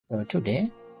So today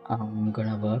I'm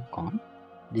gonna work on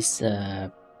this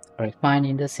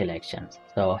refining the selections.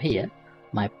 So here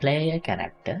my player's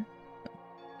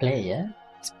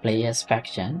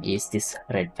faction is this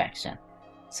red faction.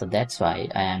 So that's why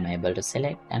I am able to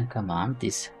select and command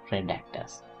these red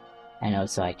actors. And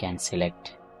also I can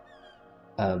select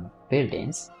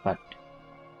buildings, but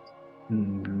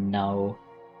now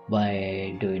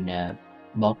by doing a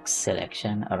box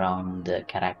selection around the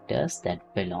characters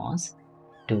that belongs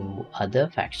to other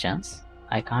factions,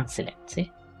 I can't select.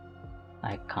 See,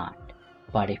 I can't,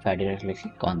 but if I directly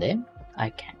click on them, I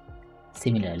can.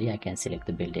 Similarly, I can select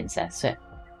the buildings as well.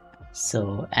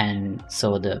 So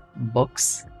the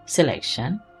box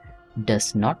selection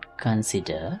does not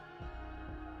consider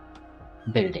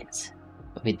buildings.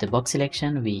 With the box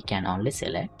selection, we can only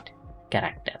select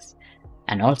characters,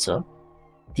 and also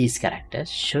these characters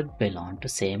should belong to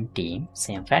same team,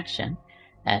 same faction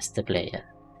as the player.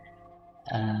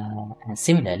 And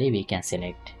similarly, we can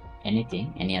select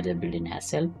any other building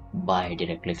as well by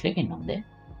directly clicking on them.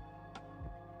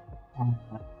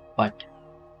 But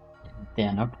they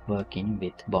are not working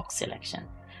with box selection.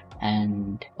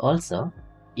 And also,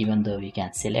 even though we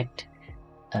can select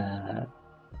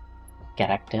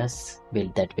characters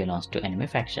that belongs to enemy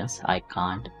factions, I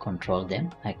can't control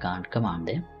them, I can't command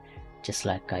them, just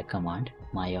like I command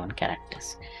my own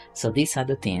characters. So these are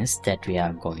the things that we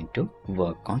are going to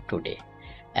work on today.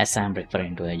 As I am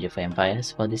referring to Age of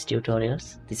Empires for these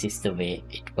tutorials, this is the way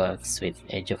it works with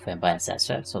Age of Empires as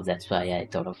well. So that's why I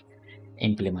thought of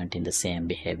implementing the same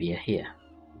behavior here.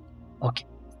 Okay,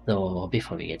 so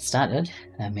before we get started,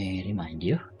 let me remind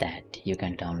you that you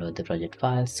can download the project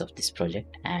files of this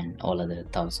project and all other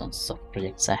thousands of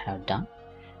projects I have done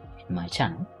in my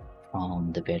channel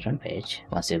from the Patreon page.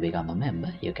 Once you become a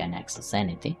member, you can access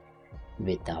anything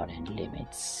without any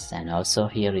limits. And also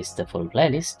here is the full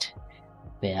playlist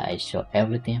where I show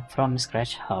everything from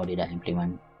scratch. How did I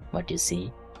implement what you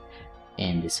see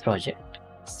in this project?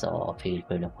 So feel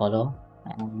free to follow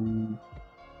and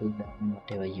learn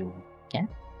whatever you can.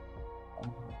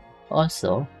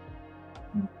 Also,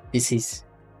 this is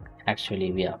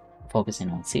actually we are focusing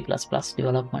on C++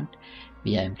 development.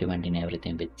 We are implementing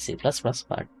everything with C++,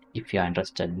 but if you are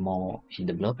interested more in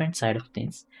the blueprint side of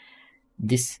things,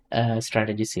 this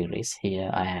strategy series here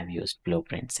I have used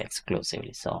blueprints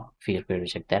exclusively, so feel free to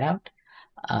check that out.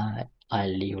 I'll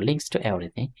leave links to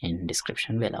everything in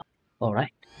description below. All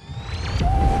right.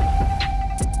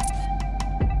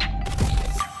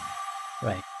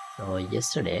 So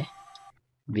yesterday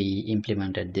we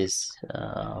implemented this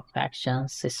faction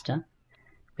system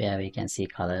where we can see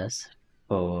colors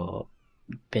for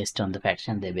based on the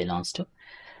faction they belongs to.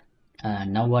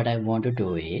 Now what I want to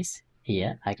do is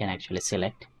here I can actually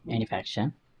select any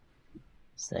faction.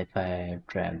 So if I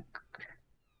drag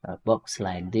a box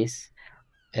like this,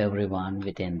 everyone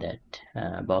within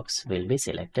that box will be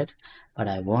selected, but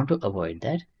I want to avoid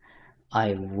that.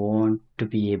 I want to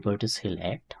be able to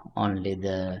select only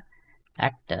the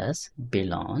actors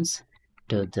belongs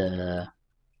to the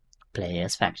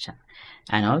player's faction,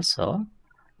 and also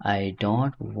I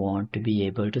don't want to be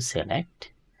able to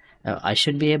select I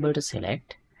should be able to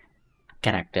select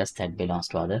characters that belongs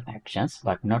to other factions,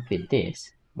 but not with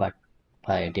this, but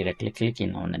by directly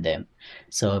clicking on them.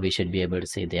 So we should be able to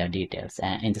see their details,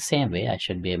 and in the same way I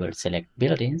should be able to select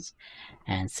buildings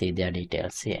and see their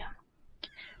details here.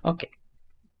 Okay,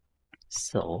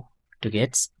 so to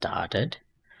get started,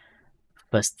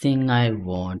 first thing I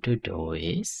want to do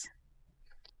is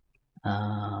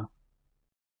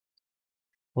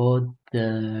for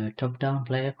the top-down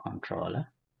player controller,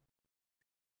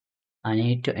 I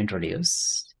need to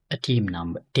introduce a team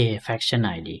number, faction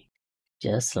ID,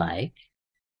 just like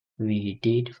we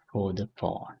did for the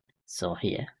pawn. So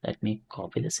here, let me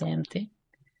copy the same thing,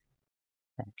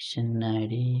 faction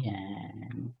ID,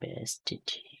 and paste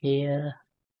it here.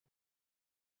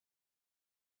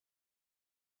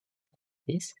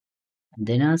 This, and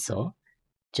then also,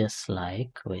 just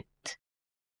like with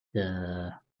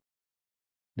the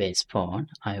base pawn,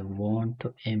 I want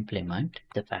to implement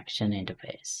the faction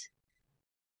interface.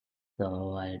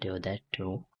 So I'll do that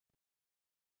too.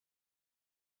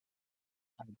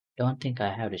 I don't think I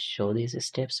have to show these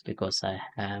steps because I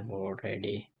have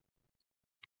already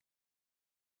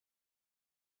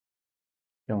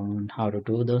shown how to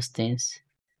do those things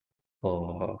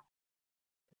for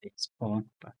this pawn,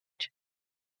 but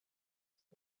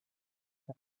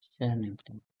faction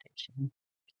implementation.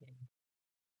 Okay.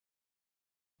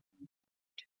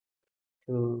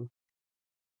 To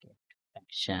get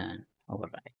faction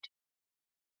override.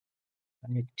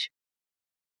 Right.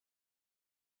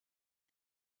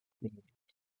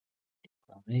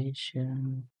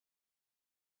 Declaration.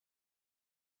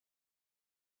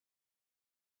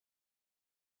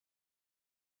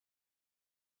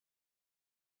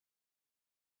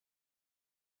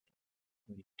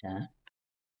 done.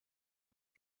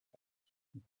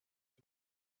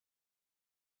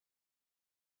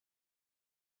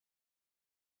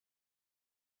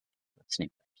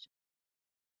 Snip.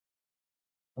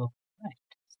 Oh, right.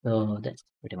 So that's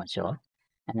pretty much all.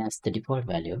 And as the default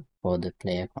value for the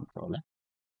player controller,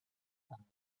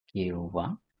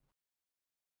 Q1,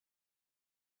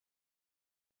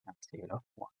 0,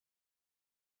 1.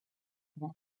 I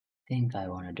think I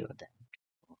want to do that.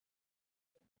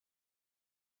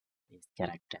 These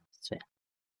characters as well.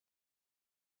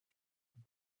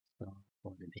 So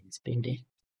for the base building,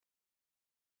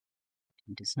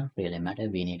 it does not really matter.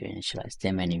 We need to initialize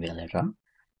them anyway later on.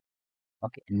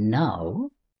 Okay,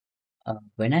 now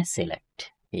when I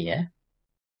select here,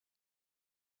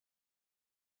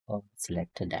 or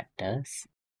selected actors,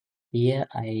 here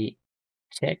I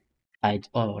check. Right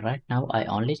now I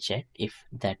only check if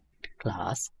that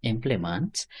class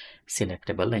implements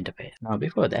selectable interface. Now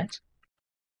before that,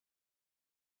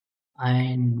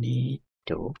 I need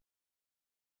to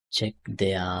check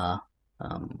their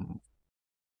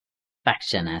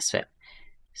faction as well.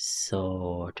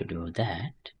 So to do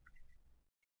that,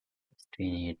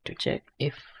 we need to check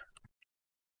if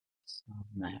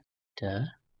some actor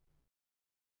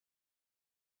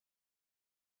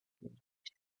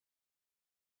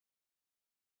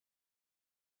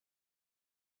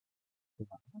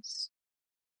class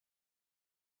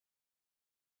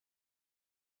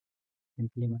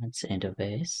implements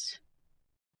interface.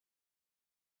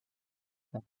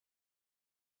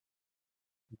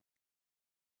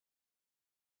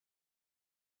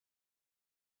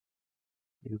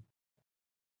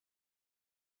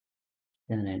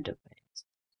 An interface.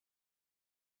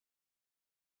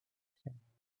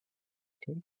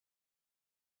 Okay.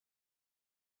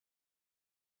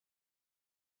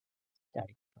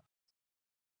 Static.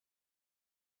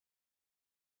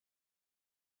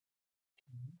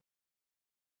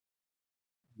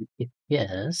 If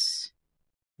yes,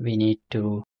 we need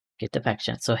to get the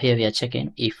faction. So here we are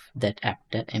checking if that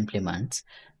actor implements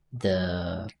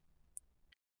the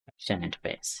faction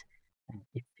interface. And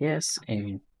if yes,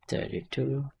 in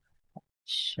 32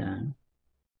 faction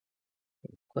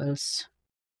equals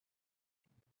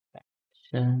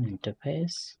faction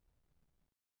interface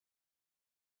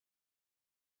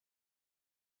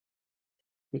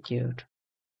execute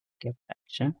get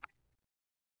faction.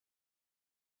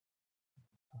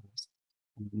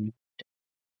 And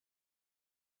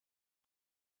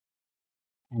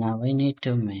now we need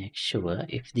to make sure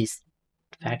if these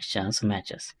factions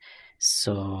matches.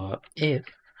 So if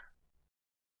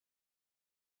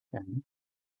then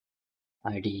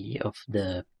ID of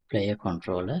the player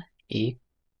controller is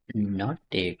not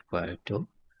equal to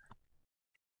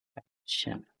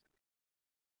faction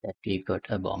that we got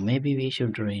above. Maybe we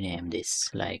should rename this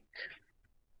like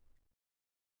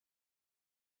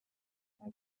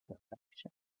the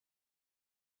faction.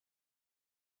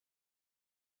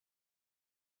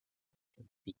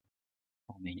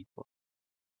 How many?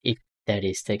 If that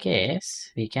is the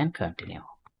case, we can continue.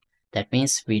 That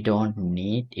means we don't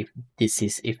need, if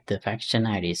the faction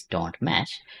IDs don't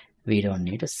match, we don't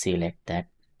need to select that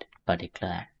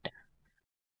particular actor.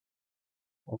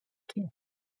 Okay.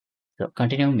 So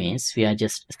continue means we are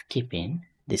just skipping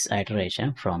this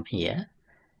iteration from here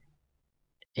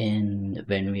in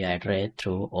when we iterate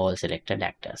through all selected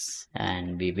actors,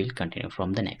 and we will continue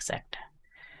from the next actor.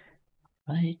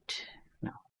 Right,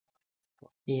 now go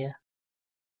here,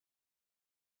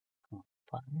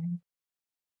 compile,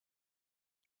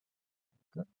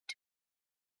 good,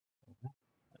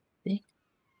 see,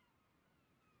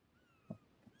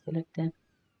 select them.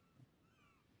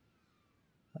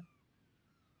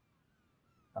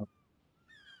 Oh,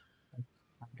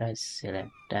 I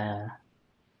select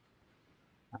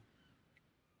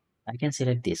I can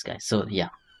select this guy. So yeah,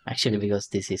 actually because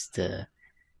this is the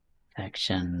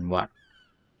faction 1,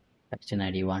 faction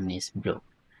ID 1 is blue,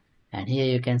 and here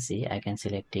you can see I can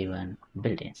select even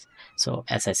buildings. So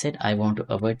as I said, I want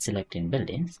to avoid selecting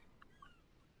buildings.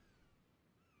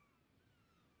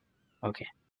 Okay,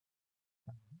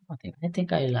 I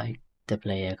think I like the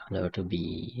player color to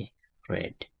be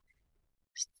red,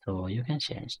 so you can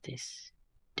change this.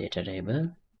 Data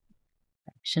table,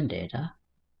 action data,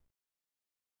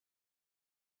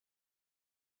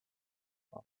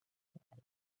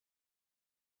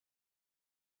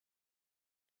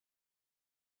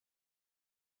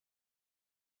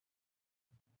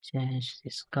 change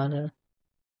this color.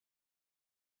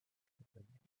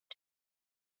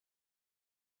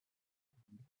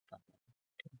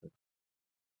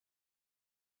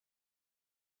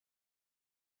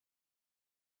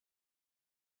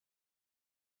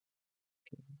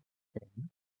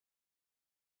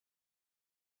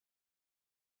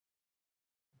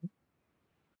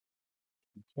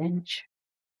 change.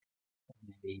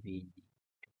 Maybe we need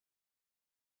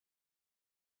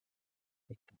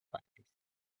to compile this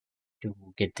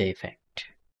to get the effect.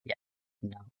 Yeah.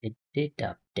 Now it did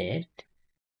update.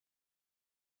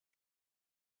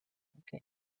 Okay.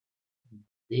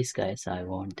 These guys, I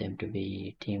want them to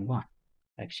be team 1,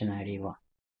 faction ID 1.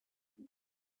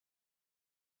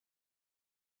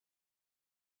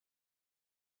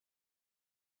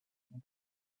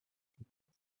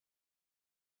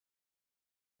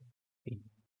 Okay,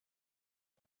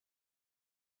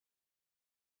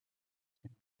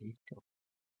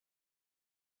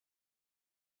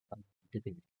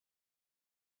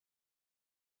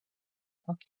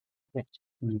 great.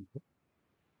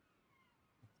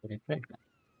 Select red guy.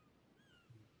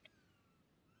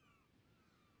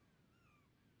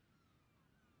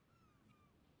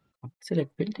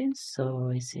 Select built-in. So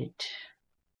is it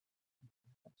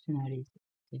functionality?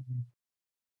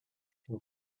 To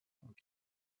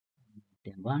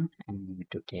then 1, and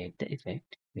to take the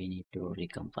effect, we need to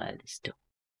recompile this too.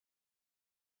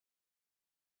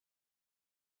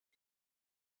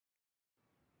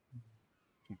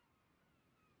 Okay.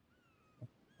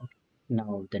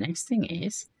 Now the next thing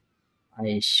is,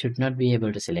 I should not be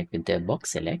able to select with the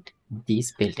box select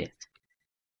these built-ins.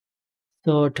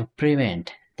 So to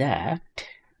prevent that,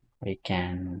 we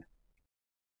can,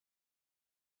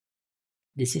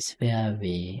 this is where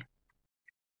we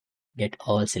get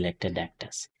all selected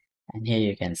actors. And here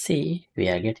you can see we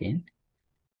are getting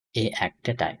a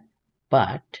actor type.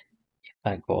 But if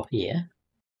I go here,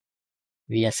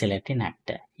 we are selecting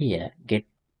actor. Here, get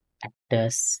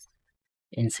actors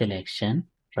in selection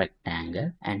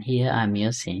rectangle, and here I'm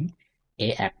using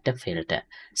a actor filter.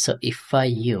 So if I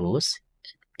use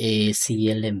a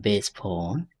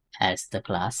𝐂𝐿𝐻𝐵𝐴𝐺𝐵𝐿𝐻 as the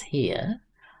class here,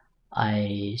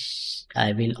 I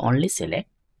will only select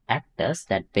actors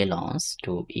that belongs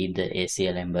to either a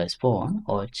𝐂𝐿𝐻𝐵𝐴𝐺𝐵𝐻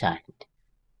or child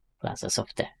classes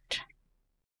of that.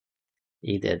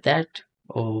 Either that,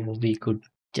 or we could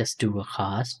just do a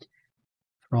cast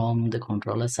from the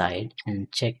controller side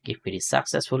and check if it is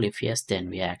successful. If yes, then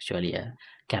we are actually a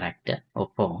character or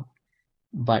pawn.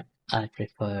 But I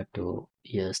prefer to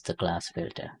use the class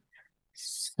filter.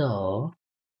 So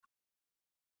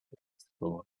let's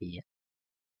go here.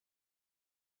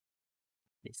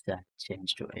 This that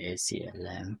change to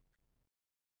ACLM.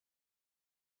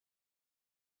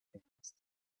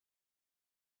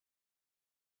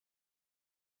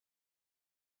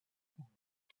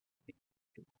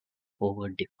 To over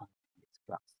define this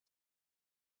class.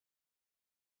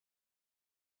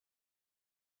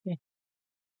 Okay.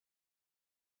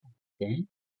 Then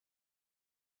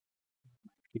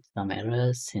get some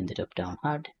errors in the drop down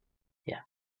HUD. Yeah.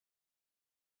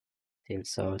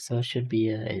 This also should be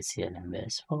a ACLM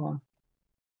based form.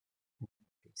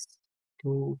 This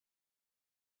 2.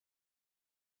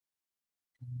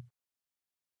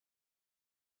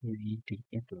 You need to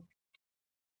upload.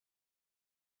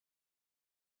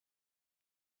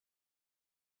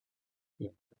 Yeah,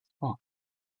 form.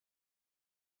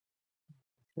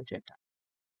 Data.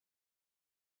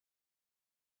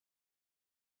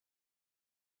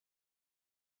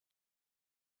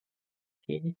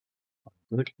 Okay,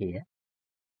 good here.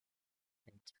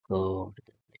 Let's go to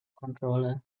the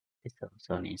controller. This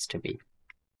also needs to be.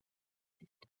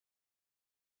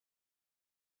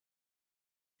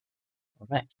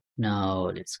 Alright,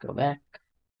 now let's go back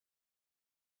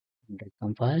and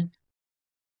recompile.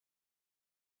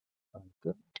 All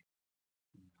good.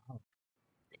 Now,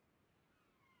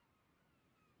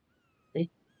 see,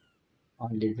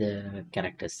 only the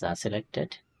characters are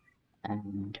selected,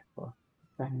 and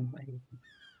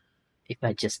if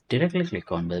I just directly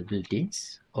click on the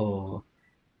abilities or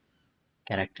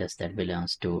characters that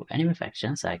belongs to enemy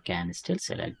factions, I can still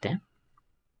select them.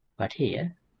 But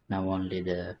here, now only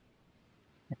the,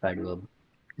 if I do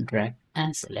a drag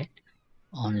and select,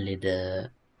 only the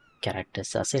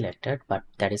characters are selected, but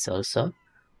that is also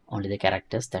only the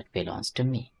characters that belongs to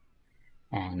me,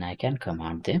 and I can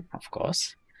command them, of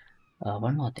course.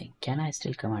 One more thing, can I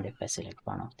still command if I select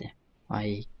one of them?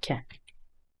 I can.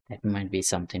 That might be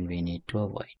something we need to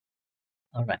avoid.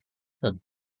 Alright, so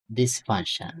this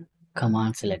function,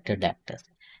 command selected actors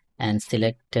and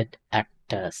selected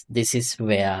actors, this is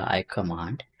where I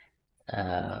command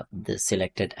the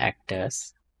selected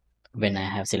actors when I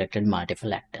have selected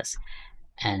multiple actors.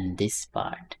 And this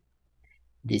part,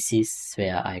 this is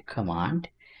where I command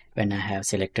when I have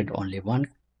selected only one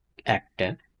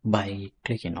actor by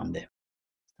clicking on them.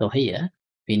 So here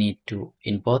we need to,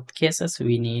 in both cases,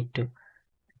 we need to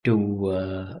do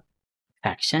a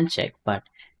faction check, but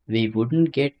we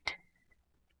wouldn't get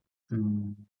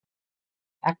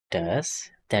actors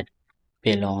that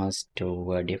belongs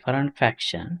to a different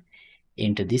faction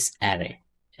into this array,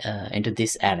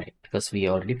 because we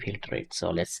already filter it. So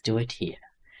let's do it here.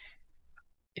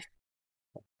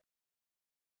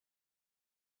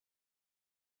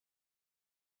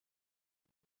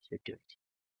 Should do it.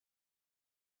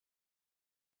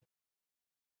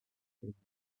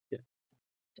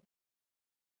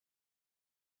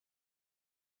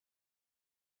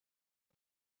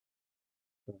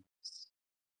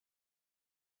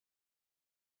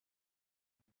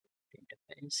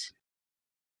 Interface.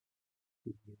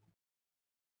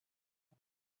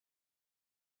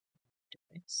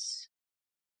 Interface.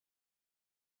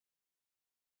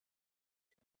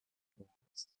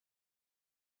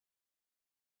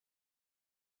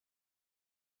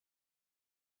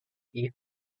 If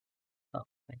I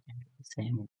can do the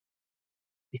same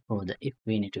before the if,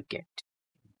 we need to get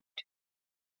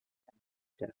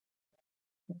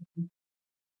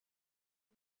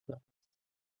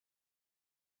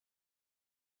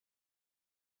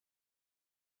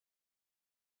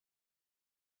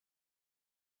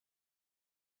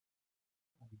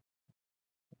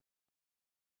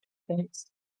face.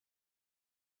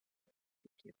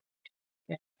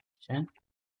 Get action.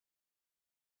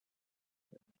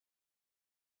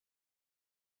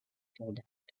 Code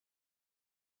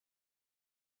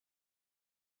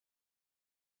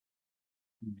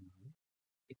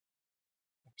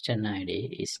action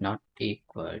ID is not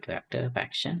equal to active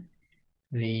action,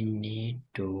 we need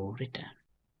to return.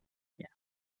 Yeah,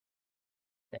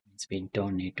 that means we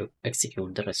don't need to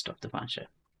execute the rest of the function.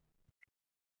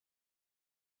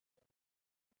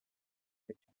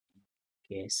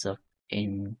 Okay, so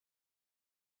in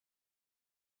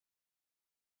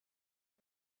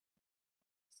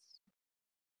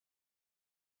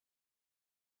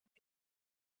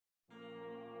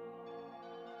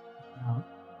now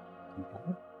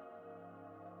compile.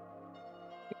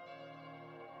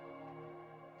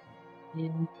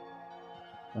 Yeah.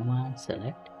 Command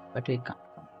select, but we can't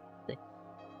command.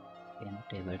 We are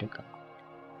not able to command.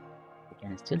 We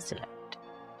can still select.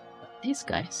 But these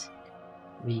guys,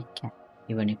 we can,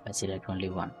 even if I select only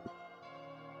one.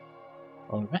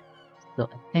 Alright, so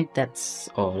I think that's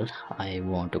all I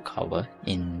want to cover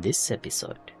in this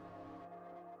episode.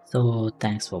 So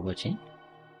thanks for watching.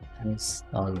 As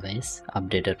always,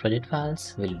 updated project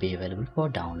files will be available for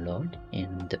download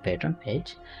in the Patreon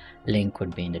page. Link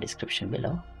would be in the description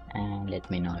below. And let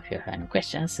me know if you have any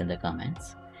questions in the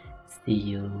comments. See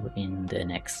you in the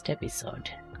next episode.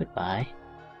 Goodbye.